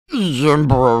Some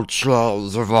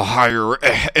brochels of a higher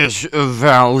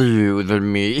value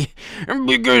than me,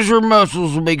 because her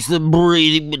muscles makes the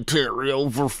breeding material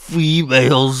for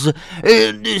females,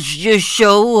 and it's just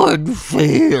so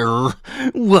unfair.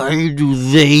 Why do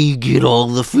they get all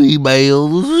the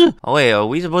females? Oh wait, are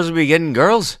we supposed to be getting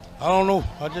girls? I don't know,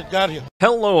 I just got here.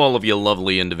 Hello all of you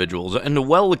lovely individuals, and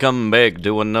welcome back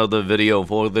to another video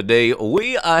for the day.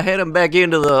 We are heading back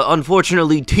into the,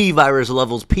 unfortunately, T-virus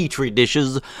levels petri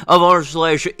dishes of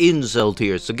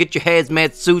r/inceltears. So get your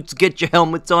hazmat suits, get your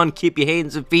helmets on, keep your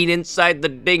hands and feet inside the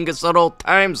dingus at all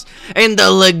times, and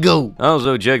let go.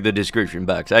 Also check the description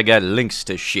box, I got links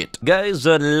to shit. Guys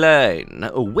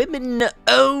online, women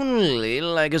only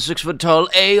like a 6-foot-tall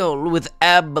ale with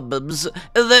abs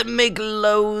that make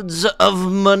loads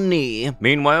of money.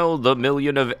 Meanwhile, the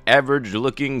million of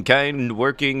average-looking,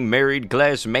 kind-working,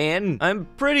 married-class man, I'm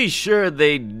pretty sure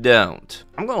they don't.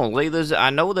 I'm gonna lay this. I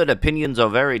know that opinions are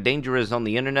very dangerous on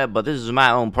the internet, but this is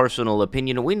my own personal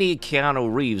opinion. We need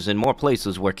Keanu Reeves in more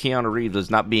places where Keanu Reeves is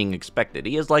not being expected.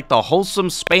 He is like the wholesome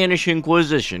Spanish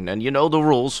Inquisition, and you know the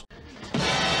rules.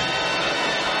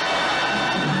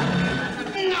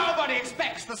 Nobody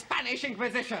expects the Spanish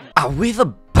Inquisition. Are we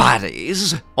the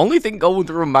baddies? Only thing going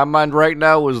through my mind right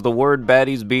now is the word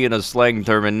baddies being a slang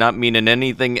term and not meaning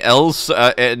anything else,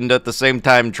 and at the same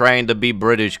time trying to be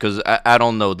British, because I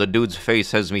don't know, the dude's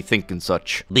face has me thinking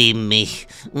such. Be me,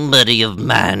 buddy of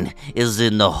mine is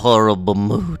in the horrible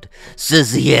mood.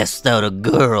 Says he asked out a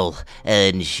girl,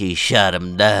 and she shot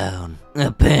him down.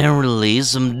 Apparently,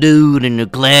 some dude in her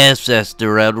class asked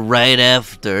her out right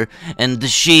after, and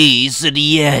she said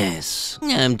yes.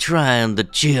 I'm trying to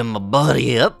cheer my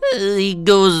buddy up. He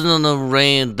goes on a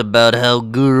rant about how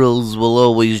girls will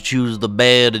always choose the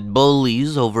bad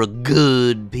bullies over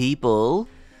good people.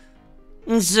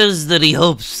 Says that he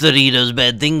hopes that he does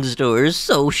bad things to her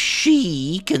so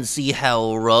she can see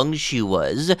how wrong she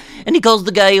was, and he calls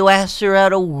the guy who asked her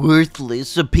out a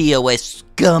worthless POS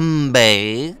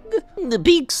scumbag. That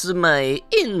piques my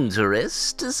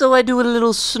interest, so I do a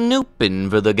little snooping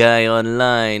for the guy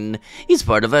online. He's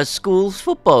part of our school's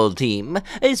football team.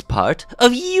 He's part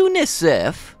of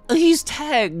UNICEF. He's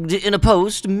tagged in a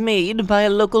post made by a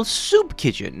local soup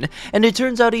kitchen, and it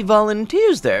turns out he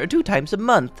volunteers there 2 times a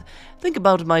month. Think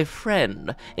about my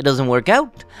friend. It doesn't work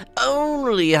out.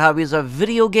 Only hobbies are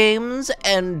video games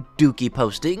and dookie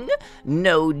posting.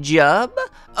 No job.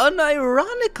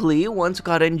 Unironically, once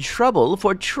got in trouble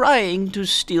for trying to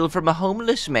steal from a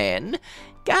homeless man.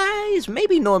 Guys,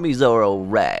 maybe normies are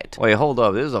alright. Wait, hold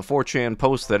up. This is a 4chan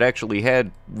post that actually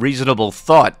had reasonable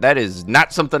thought. That is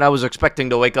not something I was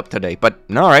expecting to wake up today, but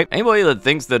alright. Anybody that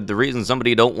thinks that the reason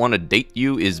somebody don't want to date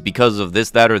you is because of this,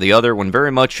 that, or the other, when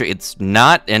very much it's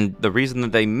not, and the reason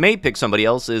that they may pick somebody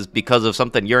else is because of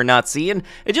something you're not seeing,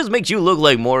 it just makes you look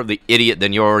like more of the idiot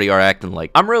than you already are acting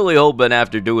like. I'm really hoping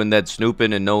after doing that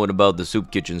snooping and knowing about the soup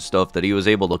kitchen stuff that he was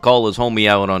able to call his homie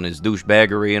out on his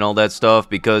douchebaggery and all that stuff,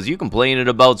 because you complaining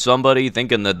about somebody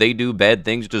thinking that they do bad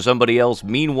things to somebody else,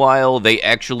 meanwhile they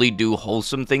actually do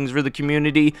wholesome things for the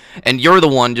community, and you're the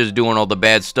one just doing all the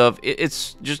bad stuff.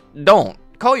 It's just, don't.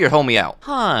 Call your homie out.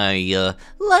 Hi,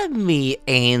 let me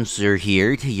answer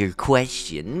here to your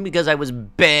question, because I was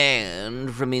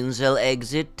banned from Incel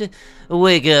Exit.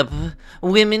 Wake up.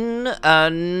 Women are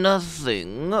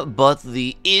nothing but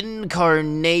the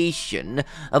incarnation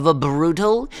of a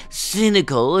brutal,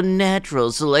 cynical,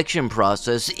 natural selection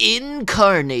process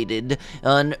incarnated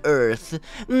on Earth.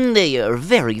 They are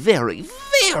very, very,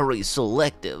 very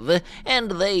selective,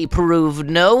 and they prove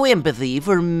no empathy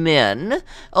for men.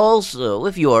 Also,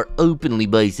 if you are openly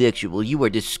bisexual, you are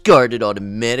discarded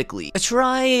automatically.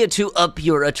 Try to up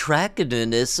your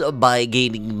attractiveness by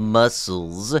gaining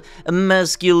muscles,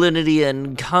 masculinity,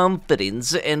 and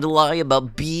confidence, and lie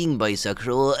about being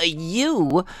bisexual.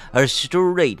 You are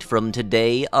straight from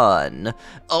today on.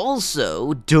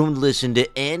 Also, don't listen to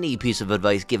any piece of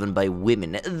advice given by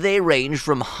women. They range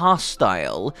from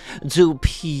hostile to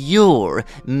pure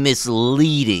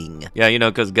misleading. Yeah, you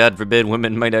know, because God forbid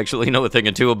women might actually know a thing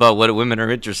or two about what women are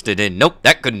interested in. Nope,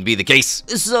 that couldn't be the case.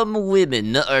 Some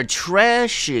women are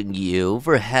trashing you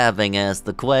for having asked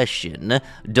the question.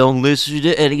 Don't listen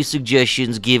to any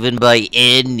suggestions given by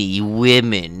any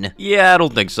women. Yeah, I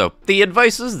don't think so. The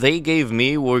advices they gave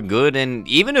me were good, and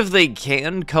even if they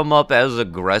can come up as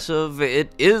aggressive,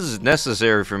 it is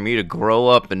necessary for me to grow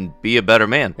up and be a better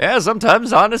man. Yeah,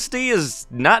 sometimes honesty is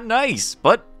not nice,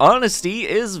 but honesty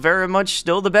is very much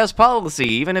still the best policy,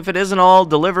 even if it isn't all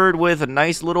delivered with a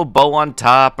nice little bow on on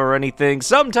top or anything.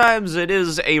 Sometimes it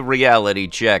is a reality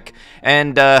check.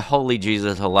 And, holy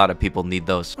Jesus, a lot of people need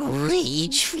those.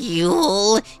 Rage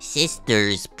fuel.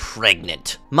 Sister's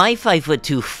pregnant. My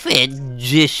 5'2" fat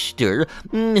sister,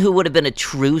 who would have been a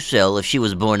true cell if she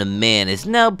was born a man, is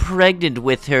now pregnant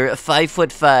with her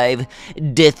 5'5"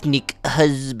 ethnic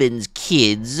husband's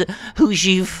kids, who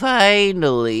she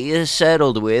finally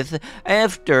settled with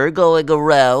after going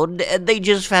around, and they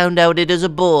just found out it is a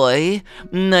boy.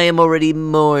 I am already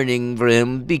mourning for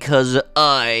him because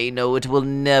I know it will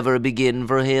never begin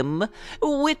for him.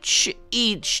 Which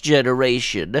each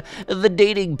generation, the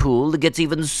dating pool gets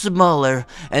even smaller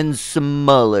and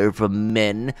smaller for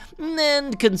men,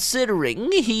 and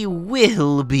considering he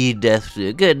will be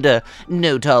deaftic and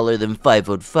no taller than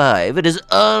 5'5", it is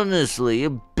honestly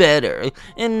better.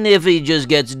 And if he just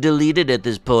gets deleted at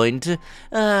this point,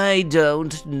 I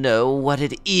don't know what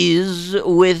it is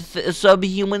with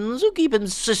subhumans who keep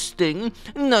insisting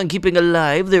on keeping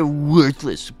alive their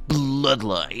worthless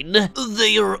bloodline.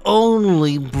 They are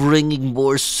only bringing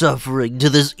more suffering to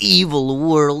this evil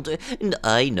world, and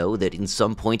I know that in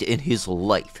some point in his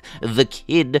life, the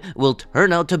kid will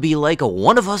turn out to be like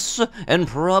one of us, and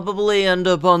probably end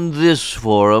up on this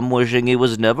forum wishing he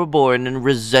was never born and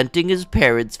resenting his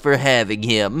parents for having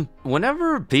him.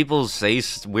 Whenever people say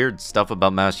weird stuff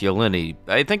about masculinity,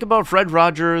 I think about Fred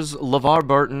Rogers, LeVar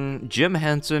Burton, Jim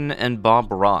Henson, and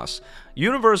Bob Ross.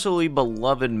 Universally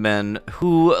beloved men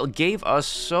who gave us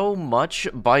so much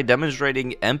by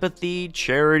demonstrating empathy,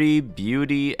 charity,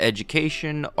 beauty,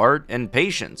 education, art, and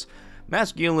patience.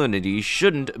 Masculinity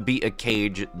shouldn't be a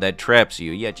cage that traps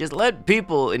you. Yeah, just let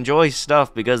people enjoy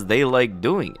stuff because they like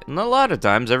doing it. And a lot of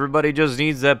times, everybody just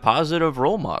needs that positive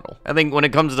role model. I think when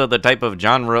it comes to the type of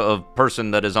genre of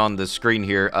person that is on the screen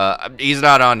here, he's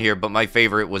not on here, but my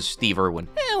favorite was Steve Irwin.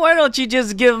 Why don't you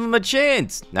just give him a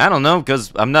chance? I don't know,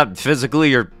 because I'm not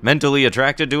physically or mentally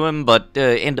attracted to him,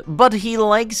 but he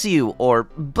likes you, or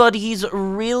but he's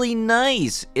really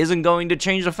nice, isn't going to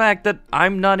change the fact that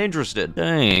I'm not interested.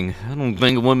 Dang, I don't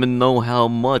think women know how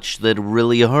much that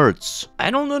really hurts.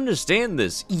 I don't understand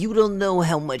this. You don't know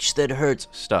how much that hurts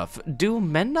stuff. Do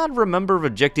men not remember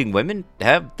rejecting women?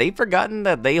 Have they forgotten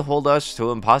that they hold us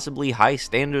to impossibly high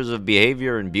standards of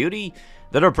behavior and beauty?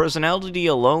 That our personality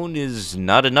alone is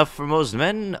not enough for most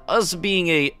men? Us being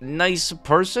a nice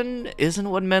person isn't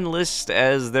what men list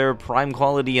as their prime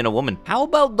quality in a woman. How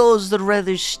about those that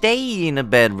rather stay in a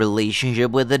bad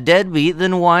relationship with a deadbeat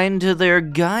than whine to their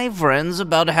guy friends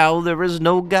about how there is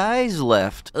no guys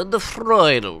left? The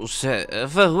Freudel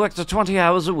chef worked 20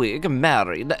 hours a week,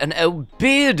 married an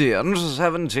obedient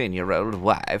 17-year-old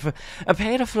wife,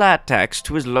 paid a flat tax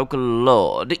to his local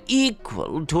lord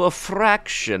equal to a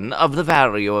fraction of the value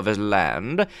of his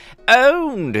land,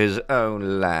 owned his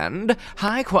own land,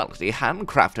 high-quality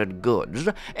handcrafted goods,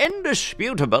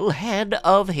 indisputable head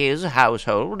of his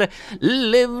household,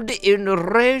 lived in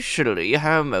racially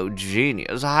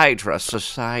homogeneous high-trust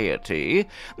society,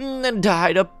 and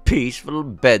died a peaceful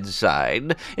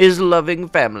bedside, his loving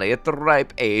family at the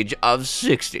ripe age of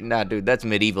 60. Nah, dude, that's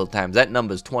medieval times. That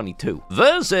number's 22.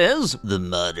 Versus the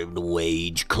modern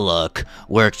wage clock.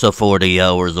 Works 40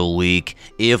 hours a week.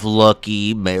 If lucky,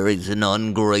 marries an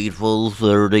ungrateful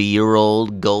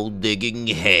 30-year-old gold-digging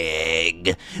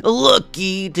hag.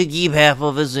 Lucky to keep half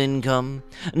of his income.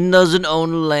 Doesn't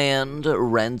own land,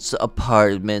 rents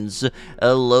apartments,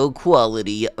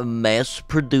 low-quality,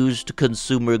 mass-produced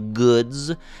consumer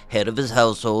goods, head of his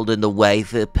household and the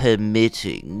wife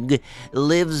permitting,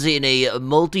 lives in a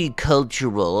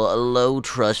multicultural,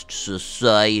 low-trust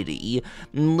society,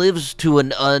 lives to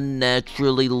an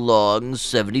unnaturally long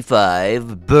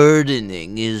 75,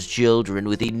 burdening his children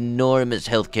with enormous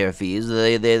healthcare fees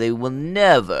they will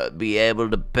never be able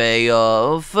to pay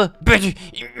off. But,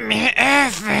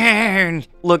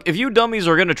 look, if you dummies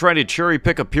are gonna try to cherry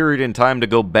pick a period in time to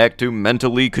go back to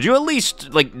mentally, could you at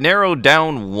least, like, narrow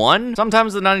down one?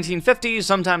 Sometimes the 1950s,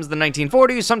 sometimes the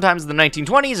 1940s, sometimes the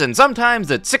 1920s, and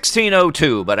sometimes it's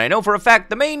 1602, but I know for a fact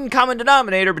the main common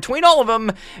denominator between all of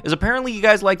them is apparently you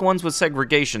guys like ones with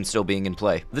segregation still being in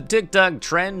play. The TikTok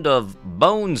trend of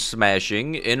bone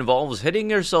smashing involves hitting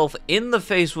yourself in the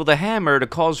face with a hammer to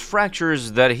cause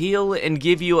fractures that heal and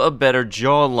give you a better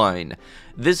jawline.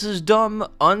 This is dumb,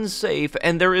 unsafe,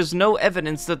 and there is no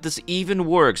evidence that this even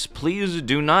works. Please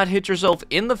do not hit yourself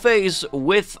in the face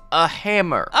with a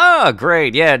hammer. Ah,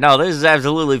 great. Yeah, no, this is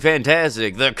absolutely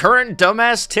fantastic. The current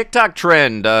dumbass TikTok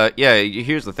trend. Yeah,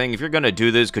 here's the thing. If you're gonna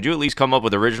do this, could you at least come up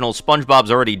with original?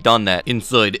 SpongeBob's already done that.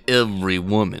 Inside every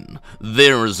woman,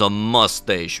 there is a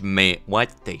mustache man.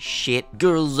 What the shit?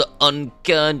 Girls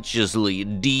unconsciously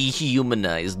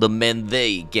dehumanize the men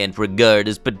they can't regard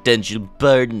as potential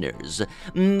partners.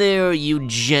 They're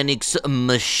eugenics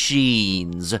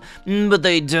machines, but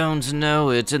they don't know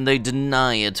it and they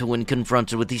deny it when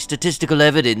confronted with the statistical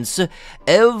evidence.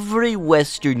 Every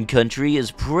Western country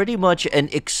is pretty much an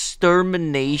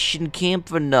extermination camp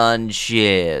for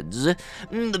non-shads.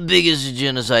 The biggest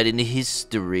genocide in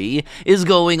history is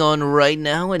going on right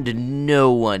now and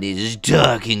no one is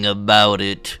talking about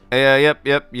it.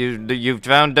 Yep, you've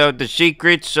found out the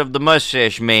secrets of the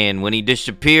mustache man. When he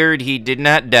disappeared, he did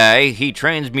not die. He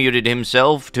transmuted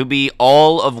himself to be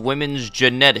all of women's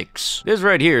genetics. This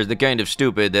right here is the kind of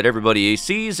stupid that everybody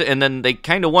sees, and then they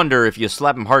kind of wonder if you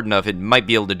slap him hard enough, it might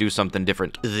be able to do something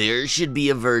different. There should be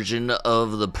a version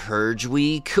of the Purge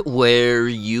Week where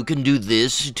you can do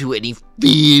this to any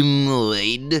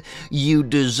female you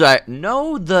desire.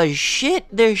 No, the shit,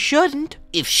 there shouldn't.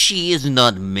 If she is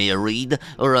not married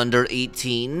or under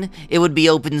 18, it would be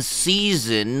open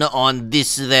season on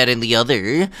this, that, and the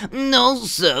other.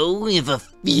 Also, if a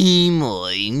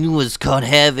female was caught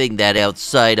having that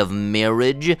outside of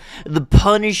marriage, the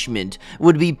punishment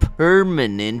would be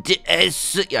permanent. I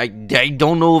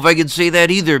don't know if I can say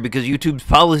that either, because YouTube's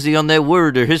policy on that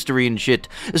word or history and shit.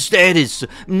 Status.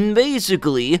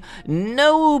 Basically,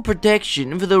 no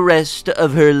protection for the rest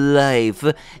of her life.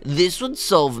 This would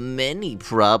solve many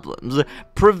problems,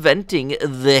 preventing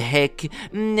the heck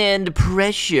and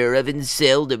pressure of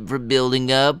inceldom from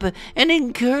building up, and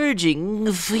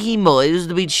encouraging females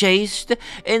to be chaste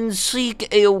and seek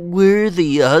a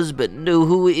worthy husband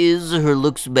who is her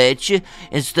looks match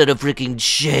instead of freaking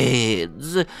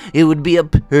chads. It would be a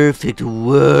perfect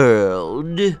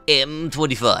world.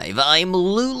 M25, I'm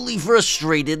literally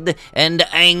frustrated and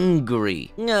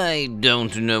angry. I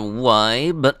don't know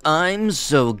why, but I'm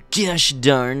so gosh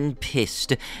darn pissed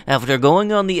after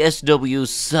going on the SW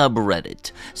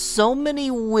subreddit. So many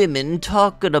women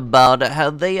talking about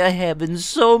how they are having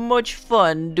so much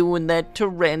fun doing that to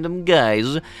random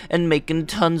guys and making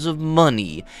tons of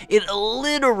money. It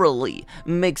literally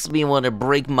makes me want to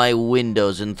break my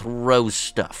windows and throw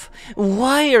stuff.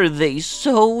 Why are they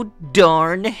so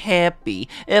darn happy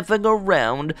effing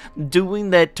around doing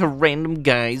that to random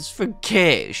guys for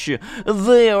cash?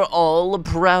 They're all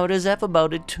proud as F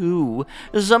about it too.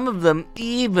 Some of them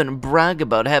even brag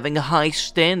about having high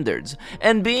standards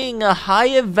and being a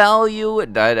higher value.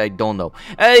 I don't know.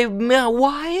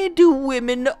 Why do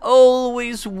women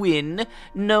always win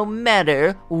no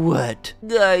matter what?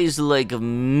 Guys like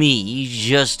me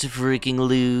just freaking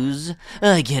lose.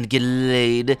 I can't get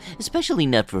laid, especially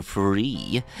not for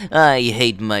free. I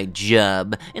hate my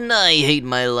job and I hate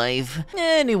my life.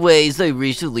 Anyways, I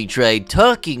recently tried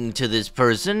talking to this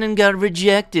person and got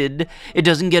rejected. It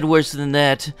doesn't get worse than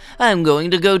that. I'm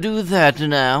going to go do that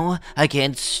now. I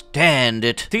can't stand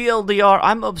it. TLDR,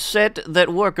 I'm upset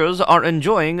that workers are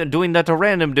enjoying doing that to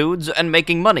random dudes and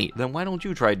making money. Then why don't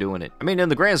you try doing it? I mean, in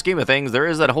the grand scheme of things, there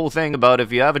is that whole thing about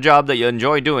if you have a job that you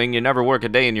enjoy doing, you never work a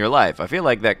day in your life. I feel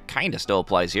like that kind of still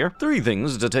applies here. 3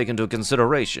 things to take into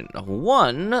consideration.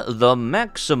 1, the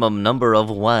maximum number of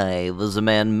wives a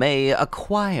man may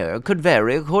acquire could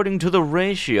vary according to the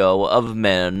ratio of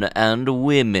men and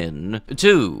women.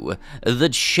 2, the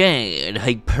chad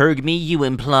hypergamy you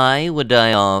imply would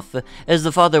die off, as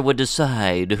the father would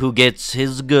decide who gets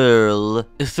his girl.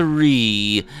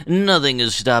 3, nothing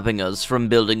is stopping us from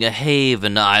building a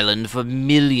haven island for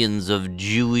millions of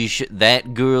Jewish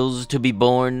that girls to be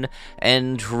born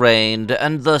and trained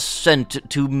and thus sent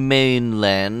to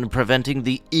mainland, preventing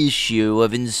the issue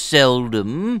of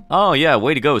inceldom. Oh yeah,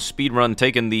 way to go, speedrun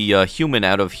taking the human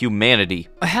out of humanity.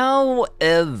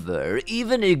 However,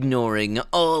 even ignoring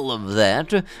all of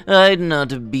that, I'd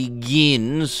not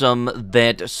begin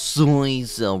that soy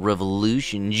cell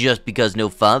revolution just because no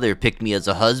father picked me as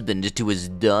a husband to his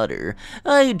daughter.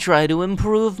 I'd try to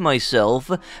improve myself,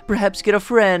 perhaps get a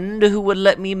friend who would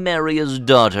let me marry his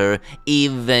daughter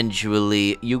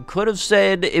eventually. You could have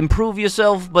said improve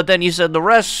yourself, but then you said the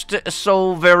rest,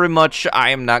 so very much I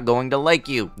am not going to like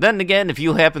you. Then again, if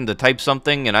you happen to type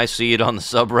something and I see it on the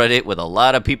subreddit with a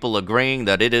lot of people agreeing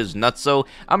that it is nutso,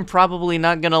 I'm probably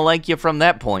not gonna like you from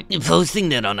that point. Posting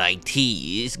that on IT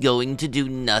is going to do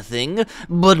nothing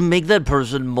but make that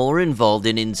person more involved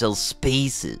in incel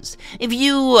spaces. If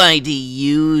you IT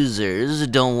users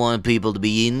don't want people to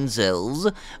be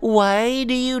incels, why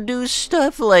do you do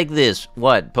stuff like this?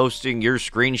 What, posting your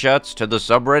screenshots to the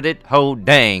subreddit? Oh,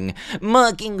 dang.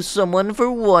 Mocking someone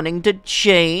for wanting to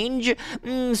change?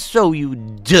 So you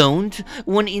don't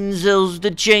want incels to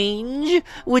change?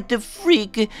 What the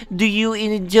freak do you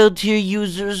inceltear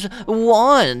users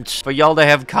want? For y'all to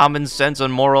have common sense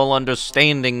and moral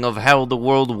understanding of how the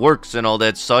world works and all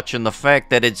that such, and the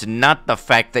fact that it's not the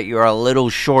fact that you're a little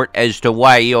short as to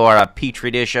why you're a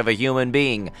petri dish of a human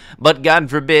being. But God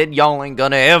forbid, y'all ain't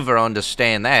gonna ever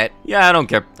understand that. Yeah, I don't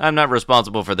care. I'm not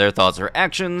responsible for their thoughts or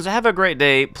actions. Have a great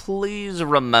day. Please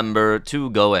remember to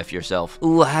go F yourself.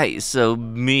 Why so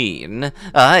mean?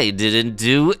 I didn't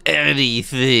do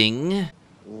anything.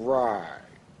 Right.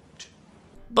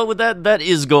 But with that, that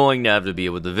is going to have to be it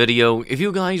with the video. If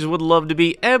you guys would love to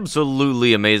be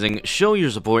absolutely amazing, show your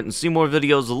support and see more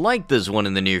videos like this one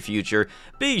in the near future,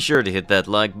 be sure to hit that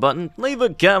like button, leave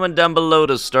a comment down below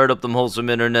to start up them wholesome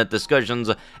internet discussions,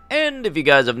 and if you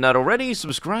guys have not already,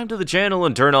 subscribe to the channel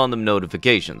and turn on them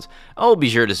notifications. I'll be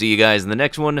sure to see you guys in the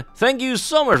next one. Thank you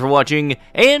so much for watching,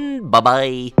 and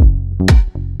bye-bye.